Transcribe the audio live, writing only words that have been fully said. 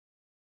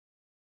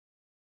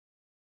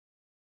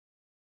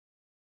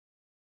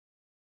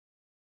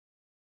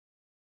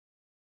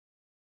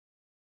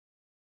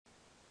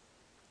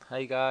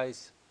Hey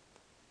guys,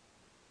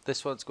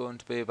 this one's going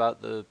to be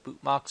about the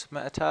Bookmarks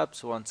meta tab.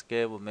 So once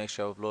again we'll make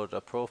sure we've loaded our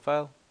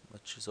profile,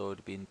 which has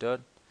already been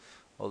done.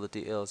 All the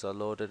details are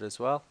loaded as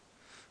well.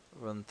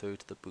 Run through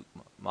to the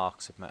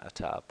Bookmarks meta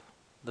tab.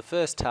 The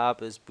first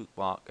tab is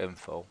Bookmark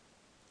Info,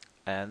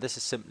 and this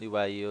is simply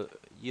where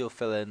you'll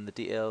fill in the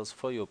details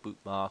for your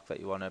bookmark that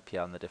you want to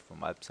appear on the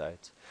different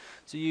websites.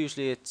 So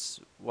usually it's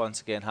once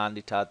again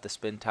handy to add the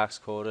syntax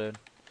code in.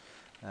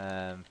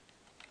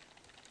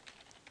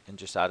 And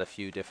just add a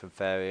few different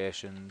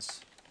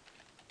variations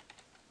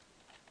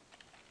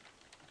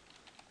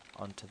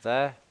onto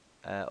there.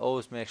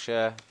 Always make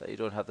sure that you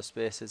don't have the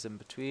spaces in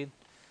between,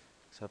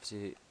 because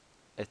obviously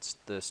it's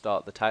the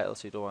start of the title,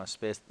 so you don't want a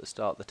space at the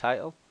start of the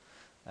title.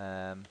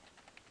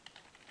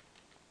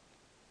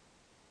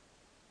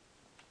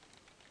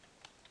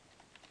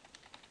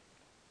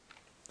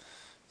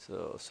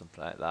 So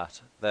something like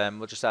that. Then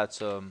we'll just add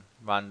some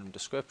random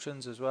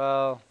descriptions as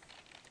well.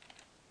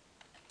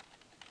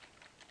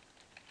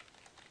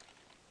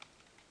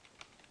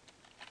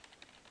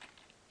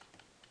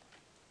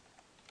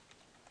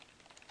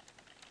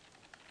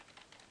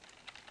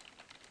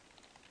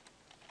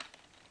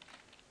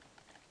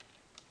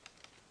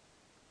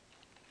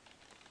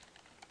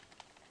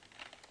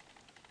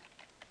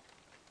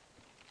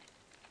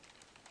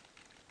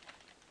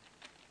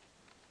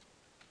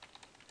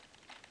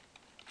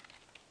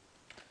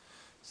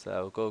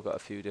 So we've got a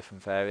few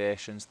different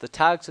variations. The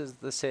tags is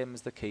the same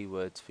as the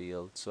keywords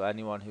field, so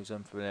anyone who's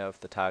unfamiliar with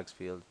the tags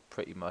field,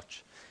 pretty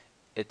much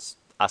it's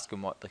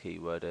asking what the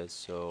keyword is.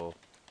 So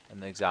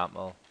an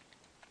example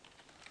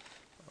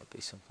would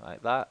be something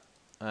like that.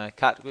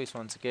 Categories,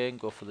 once again,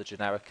 go for the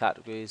generic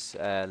categories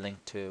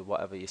linked to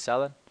whatever you're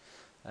selling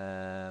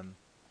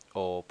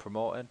or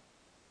promoting.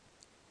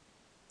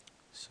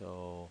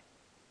 So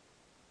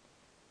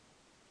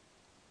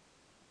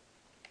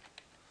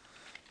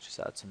just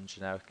add some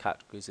generic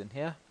categories in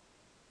here.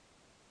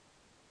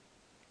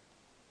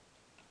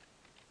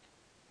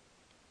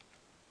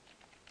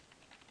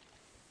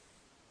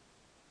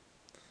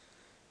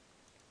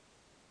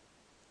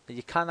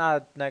 You can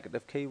add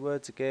negative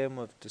keywords again.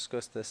 We've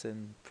discussed this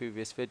in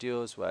previous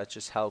videos, where it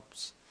just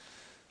helps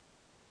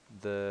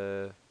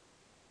the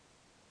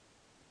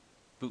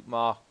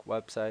bookmark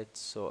websites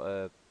sort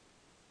of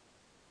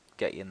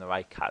get you in the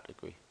right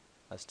category,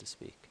 as to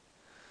speak.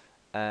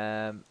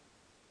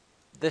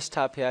 This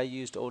tab here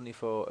used only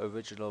for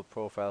original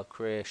profile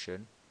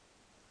creation.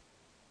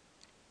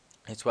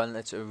 It's when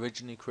it's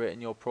originally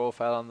creating your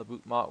profile on the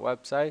bookmark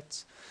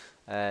websites.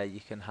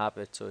 You can have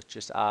it so it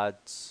just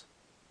adds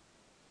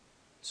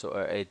sort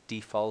of a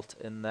default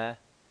in there.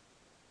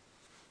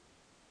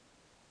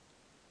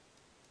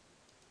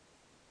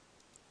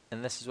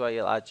 And this is where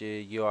you'll add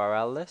your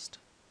URL list.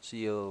 So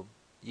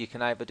you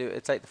can either do,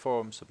 it's like the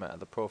forum submitter,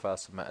 the profile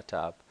submitter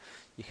tab.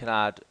 You can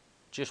add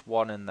just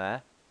one in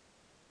there,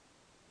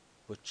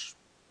 which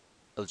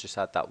will just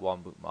add that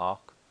one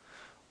bookmark,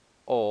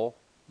 or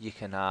you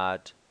can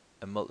add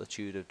a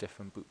multitude of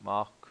different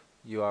bookmark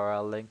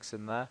URL links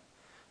in there,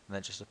 and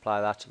then just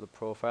apply that to the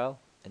profile,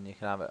 and you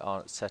can have it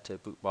on set to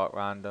bookmark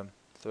random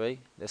 3.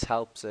 This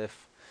helps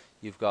if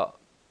you've got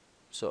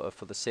sort of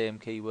for the same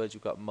keywords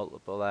you've got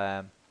multiple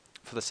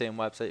for the same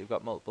website you've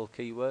got multiple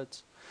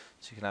keywords,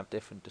 so you can have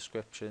different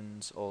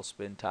descriptions, all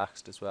spin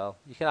taxed as well.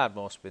 You can add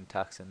more spin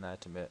tax in there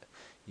to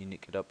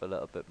unique it up a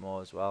little bit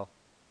more as well.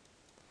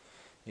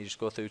 You just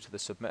go through to the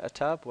submitter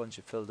tab once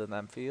you've filled in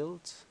them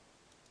fields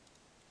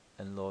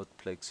and load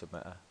Plig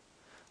submitter.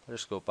 I'll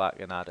just go back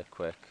and add a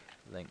quick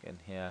link in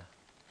here.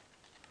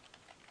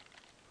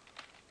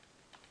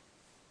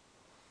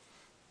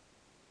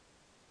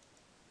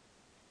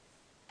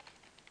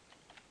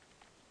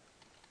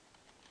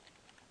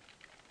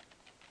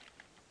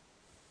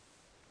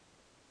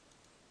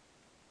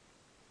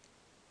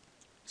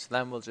 So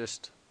then we'll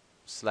just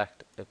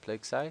select a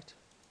Plig site,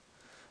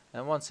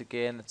 and once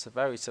again it's a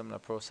very similar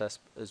process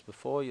as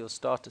before. You'll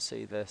start to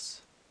see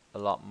this a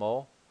lot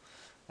more.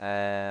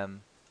 The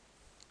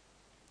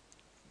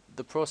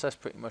process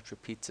pretty much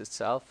repeats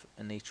itself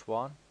in each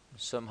one.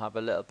 Some have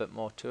a little bit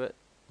more to it,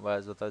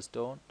 whereas others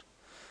don't,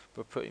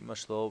 but pretty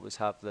much they'll always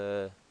have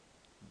the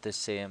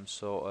same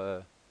sort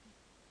of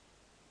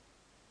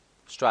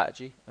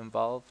strategy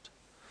involved.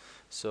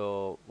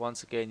 So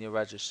once again you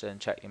register and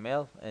check your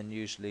mail, and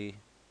usually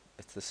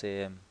it's the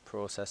same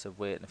process of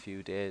waiting a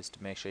few days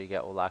to make sure you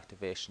get all the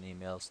activation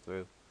emails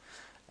through,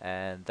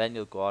 and then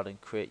you'll go on and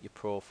create your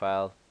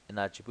profile and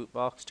add your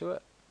bookmarks to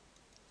it.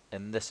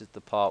 And this is the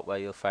part where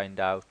you'll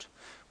find out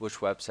which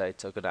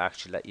websites are going to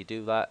actually let you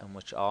do that and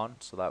which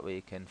aren't, so that way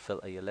you can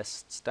filter your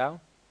lists down.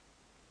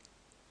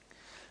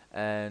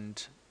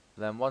 And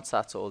then once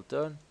that's all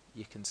done,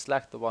 you can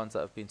select the ones that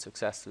have been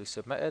successfully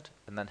submitted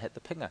and then hit the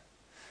pinger.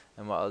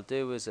 And what it'll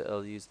do is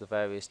it'll use the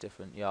various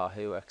different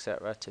Yahoo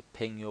etc. to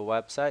ping your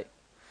website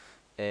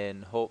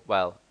and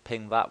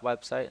ping that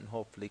website and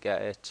hopefully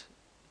get it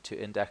to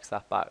index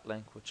that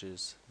backlink, which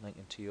is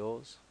linking to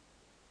yours.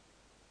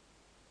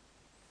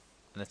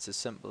 And it's as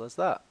simple as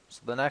that.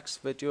 So the next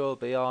video will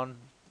be on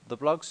the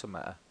blog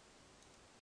submitter.